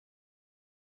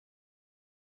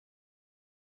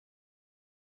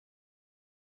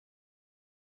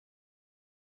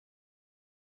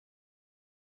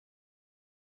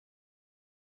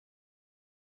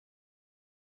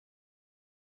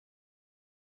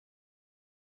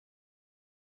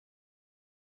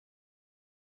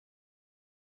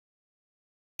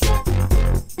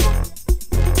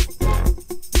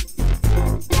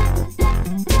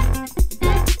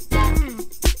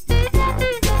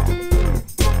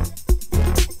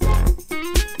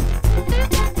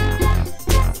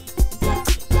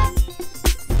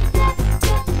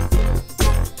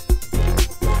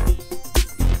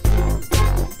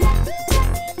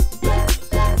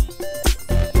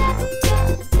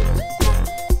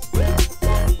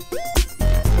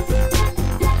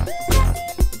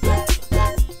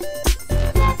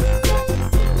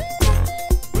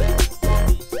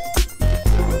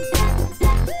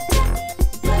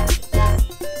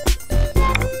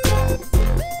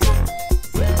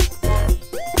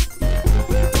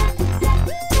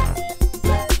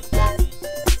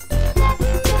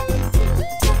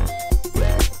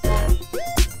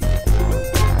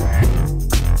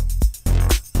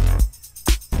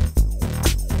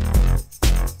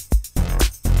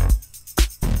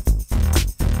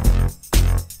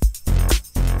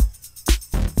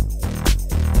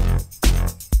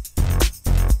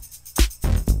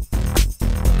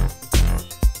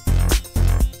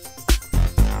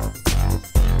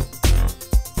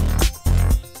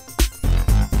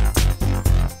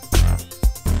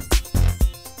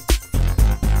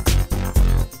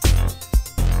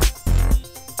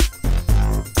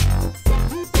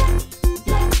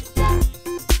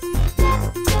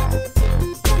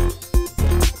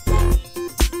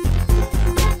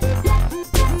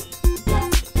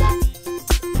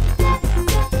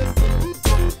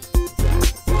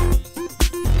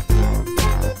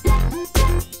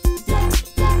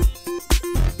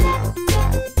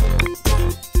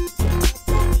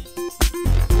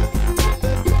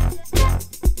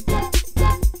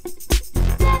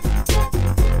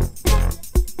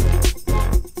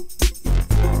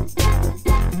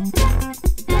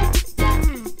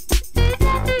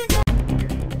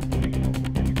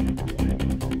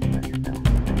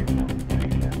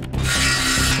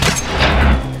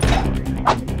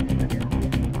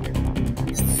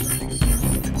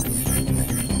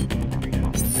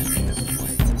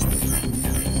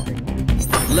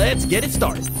Let's get it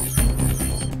started.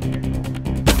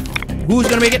 Who's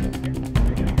gonna make it?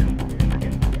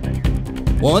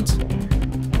 Once.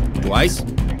 Twice.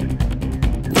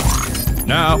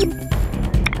 Now.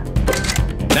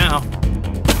 Now.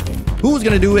 Who's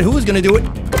gonna do it? Who's gonna do it?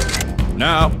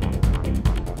 Now.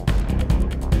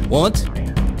 Once.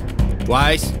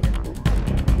 Twice.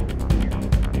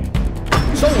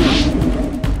 Sold.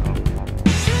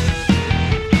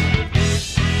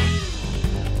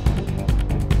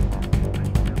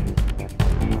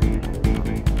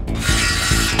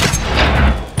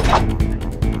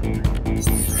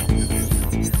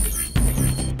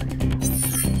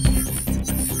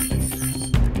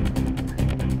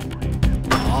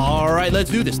 All right, let's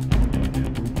do this.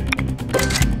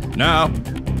 Now.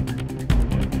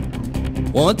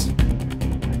 Once.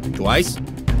 Twice.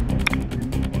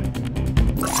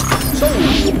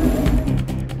 Sold.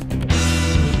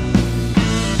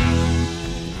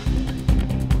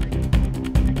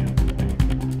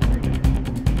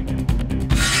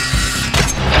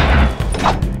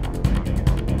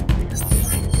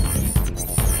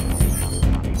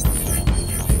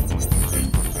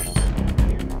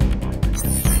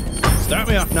 Start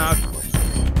me off now.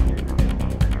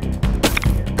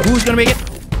 Who's gonna make it?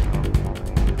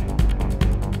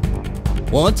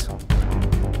 Once.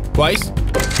 Twice.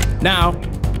 Now.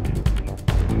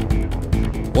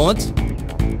 Once.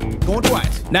 Going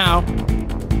twice. Now.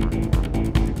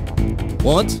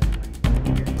 Once.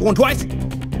 Going twice.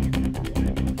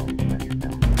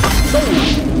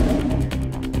 Sold.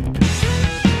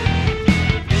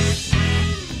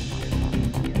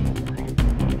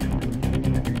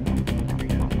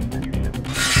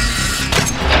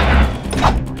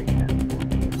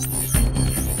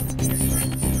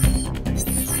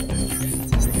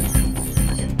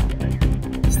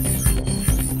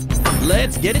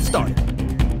 Let's get it started.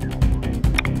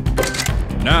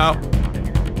 Now.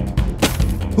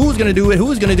 Who's gonna do it?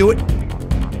 Who's gonna do it?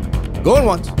 Going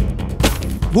once.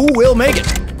 Who will make it?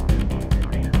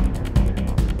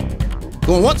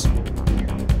 Going once.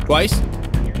 Twice.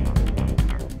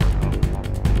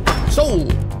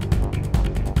 Sold.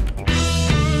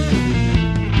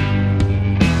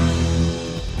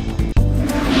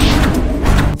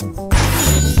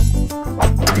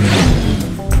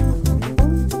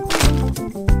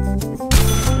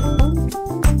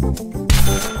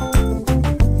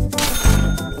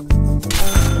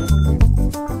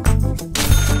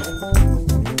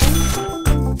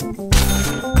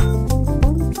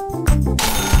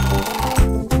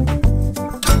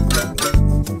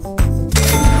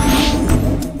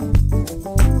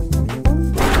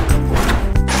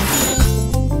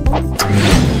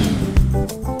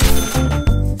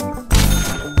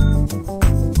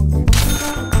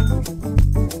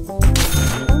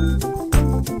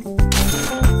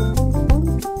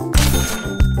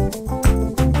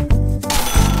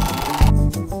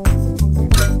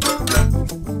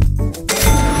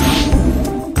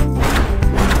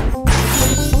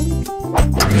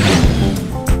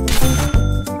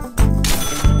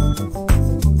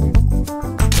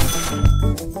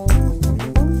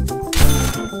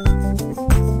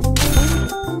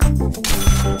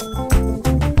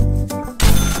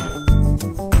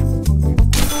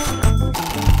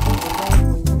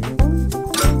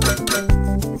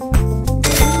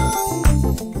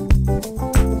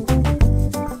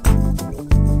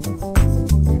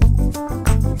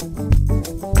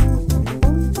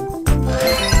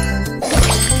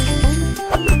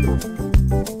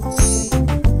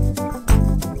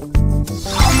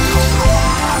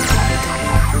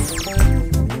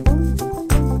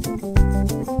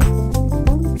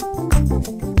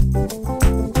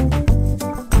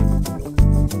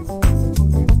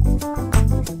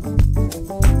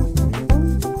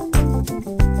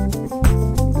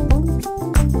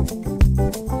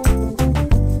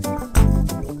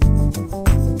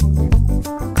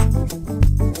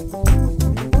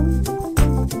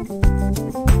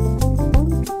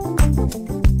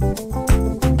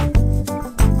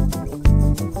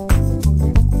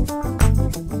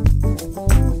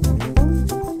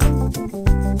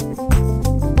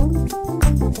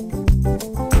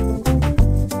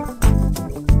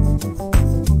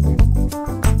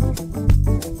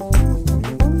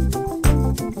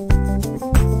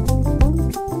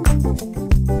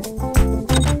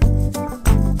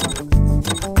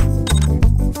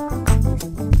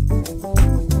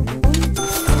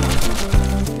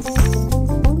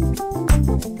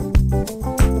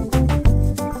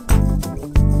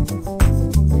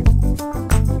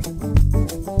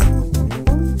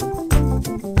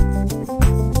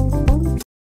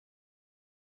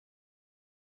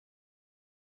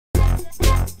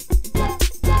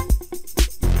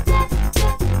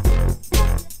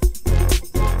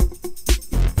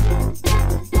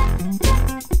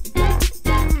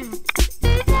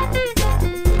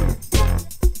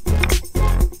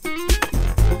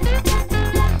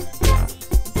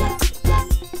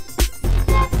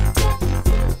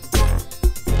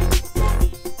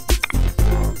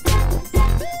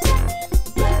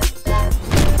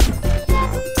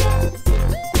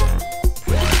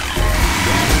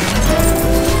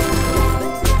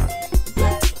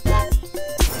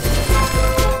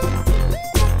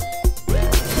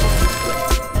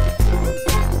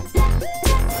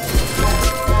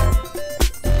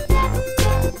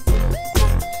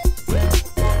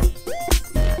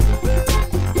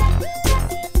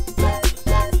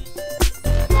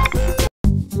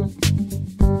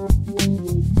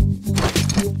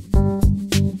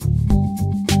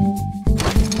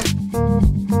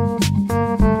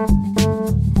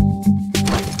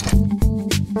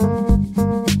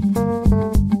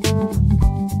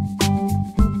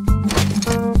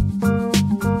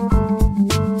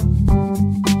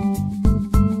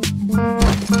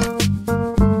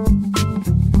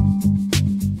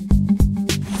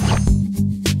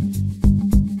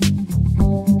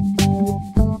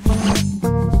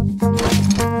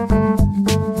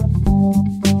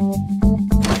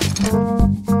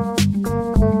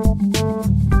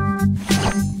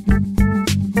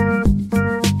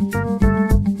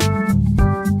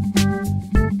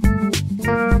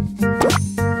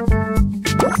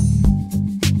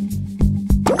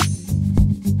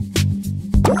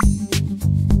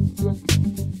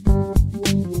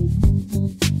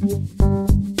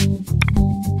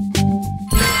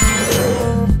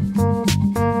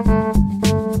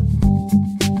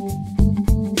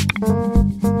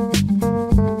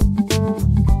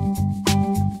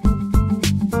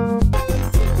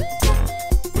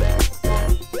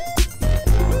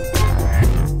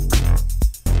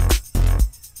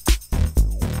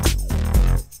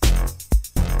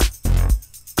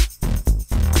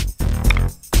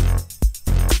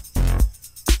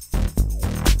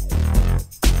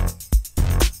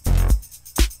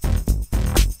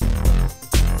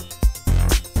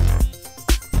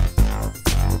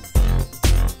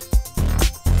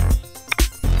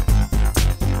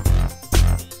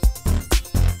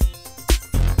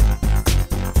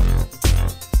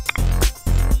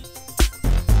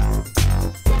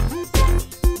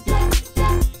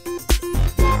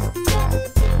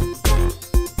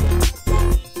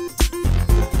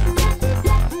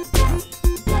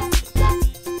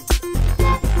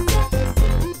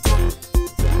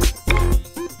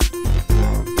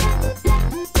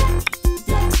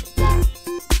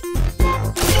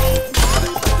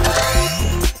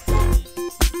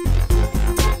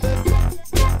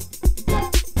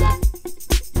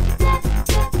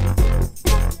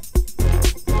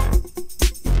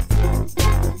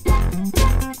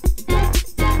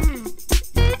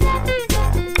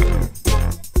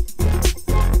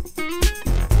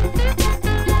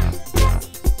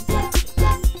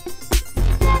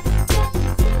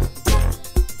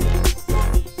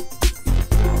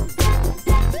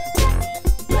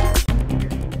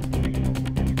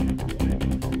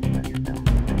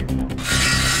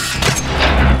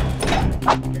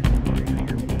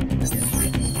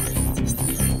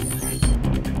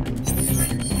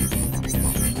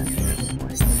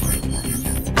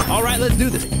 let's do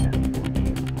this.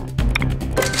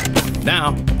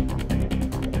 Now.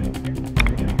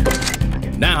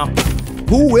 Now.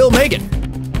 Who will make it?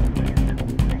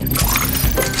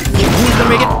 Who's gonna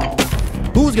make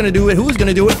it? Who's gonna do it? Who's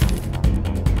gonna do it?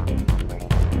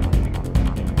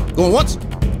 Going once.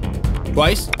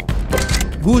 Twice.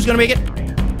 Who's gonna make it?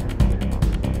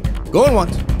 Going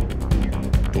once.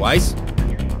 Twice.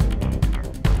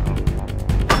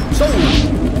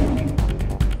 Sold.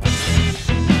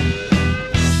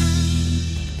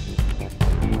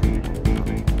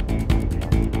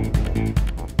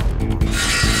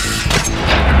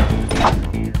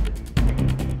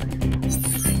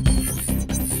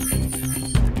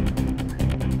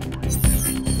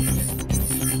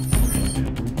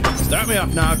 Start me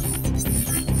off now.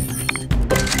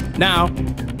 Now.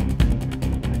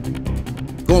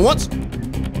 Going once.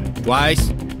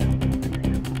 Twice.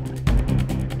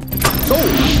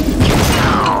 Sold.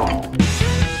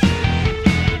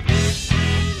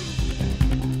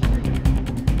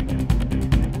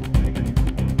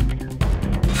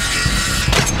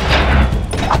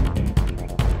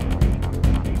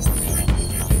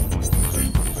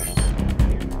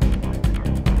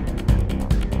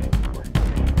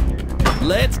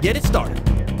 Let's get it started.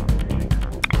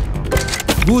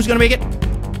 Who's gonna make it?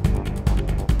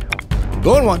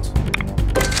 Going once.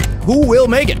 Who will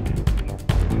make it?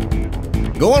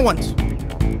 Going once.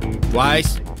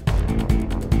 Twice.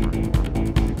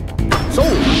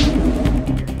 Sold.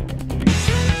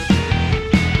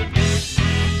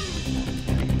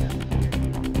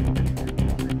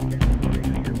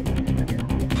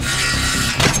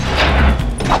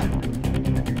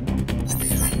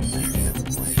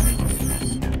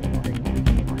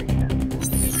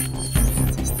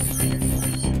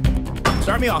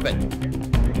 Start me off it.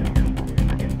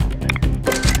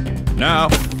 Now.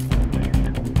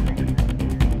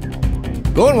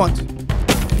 Going once.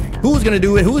 Who's gonna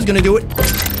do it? Who's gonna do it?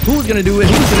 Who's gonna do it?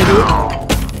 Who's gonna do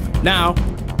it? Now.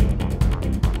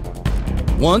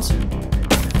 Once.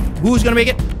 Who's gonna make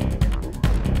it?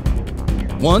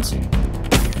 Once.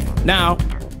 Now.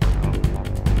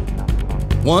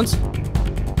 Once.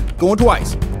 Going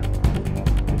twice.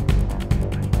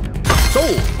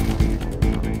 Sold.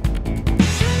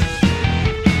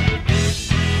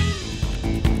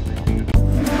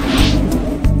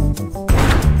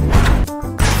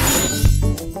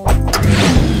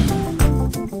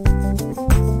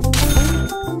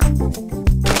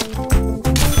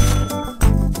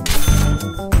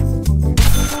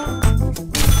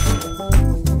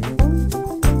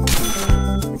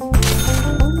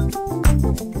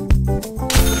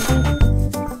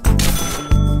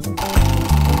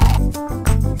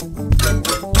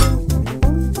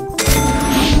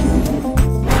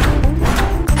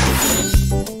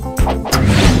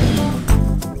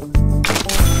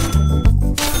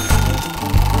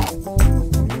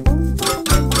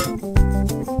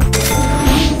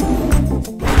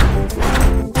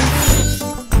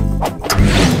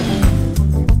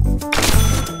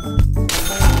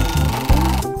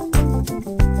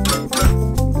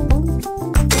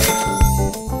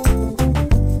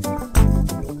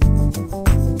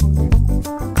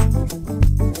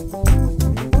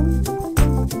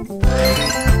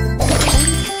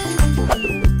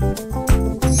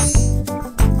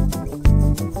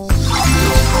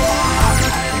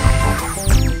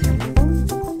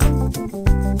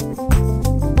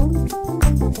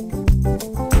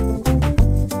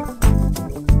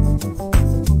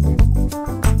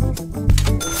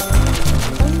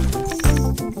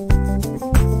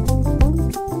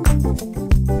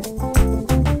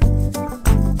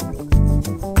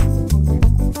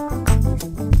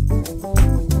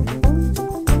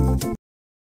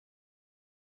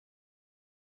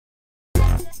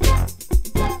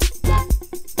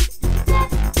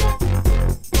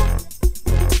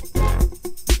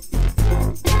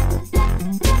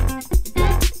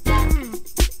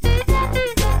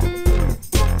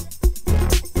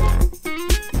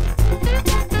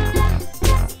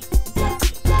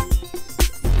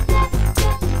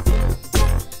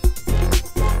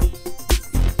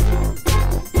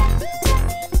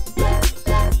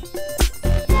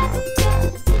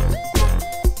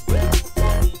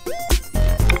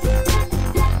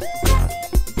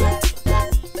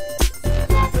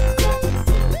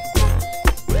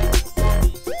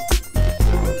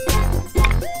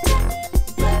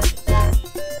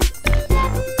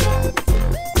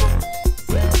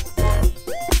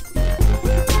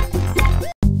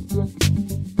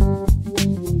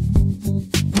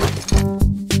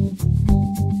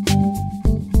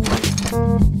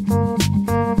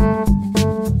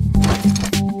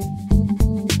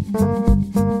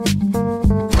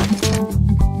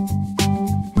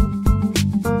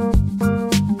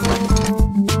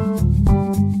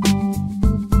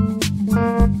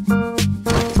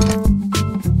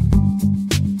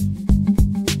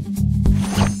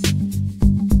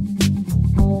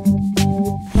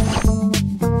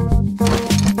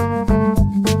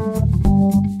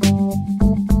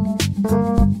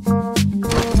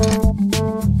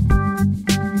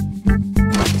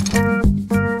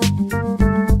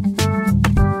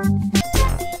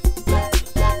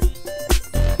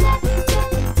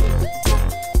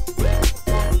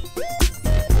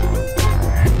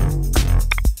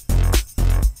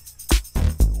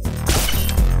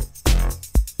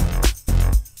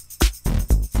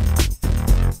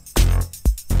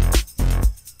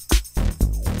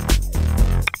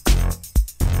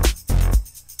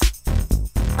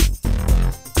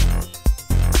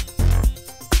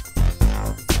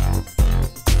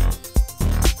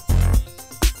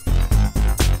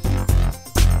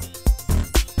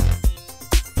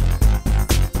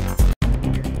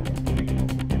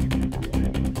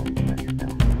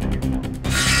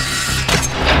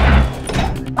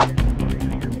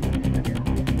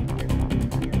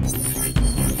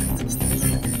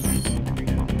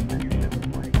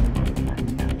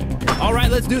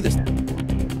 do this.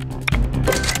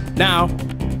 Now.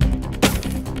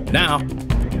 Now.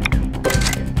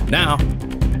 Now.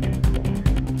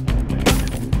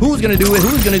 Who's gonna do it?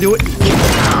 Who's gonna do it?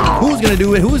 Who's gonna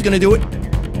do it? Who's gonna do it?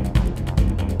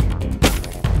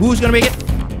 Who's gonna make it?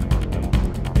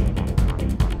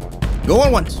 Go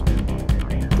on once.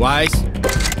 Twice.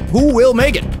 Who will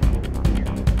make it?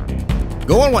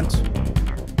 Go on once.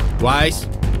 Twice.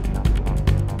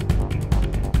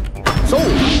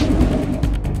 Sold.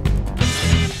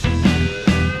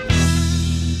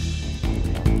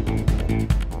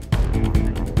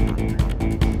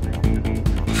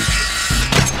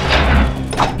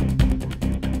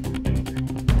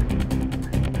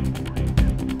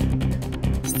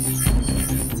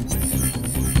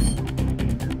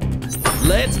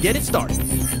 Let's get it started.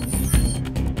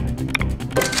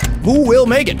 Who will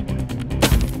make it?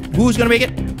 Who's gonna make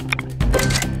it?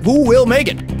 Who will make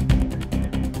it?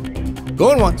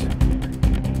 Going once.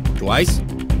 Twice.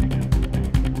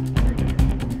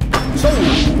 Sold.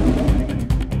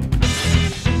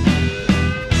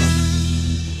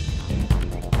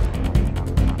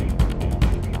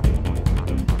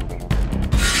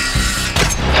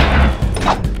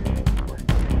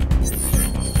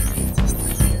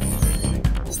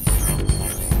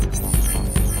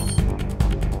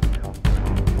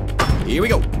 Here we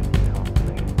go.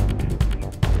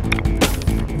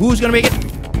 Who's gonna make it?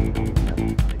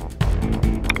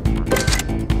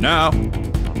 Now.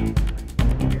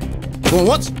 Going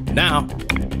once. Now.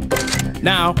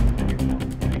 Now.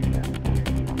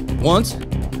 Once.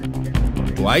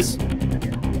 Twice.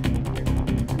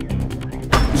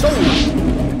 Sold.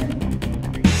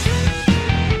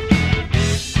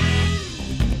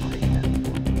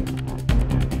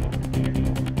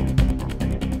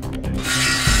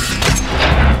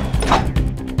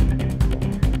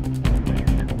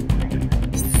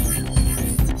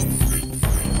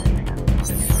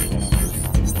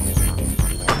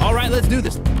 Let's do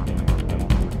this.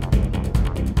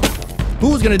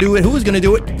 Who's gonna do it? Who's gonna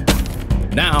do it?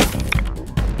 Now.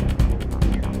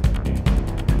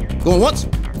 Going once.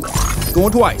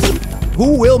 Going twice.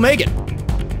 Who will make it?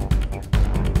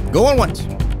 Going once.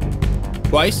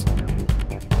 Twice.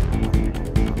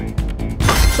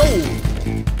 Sold.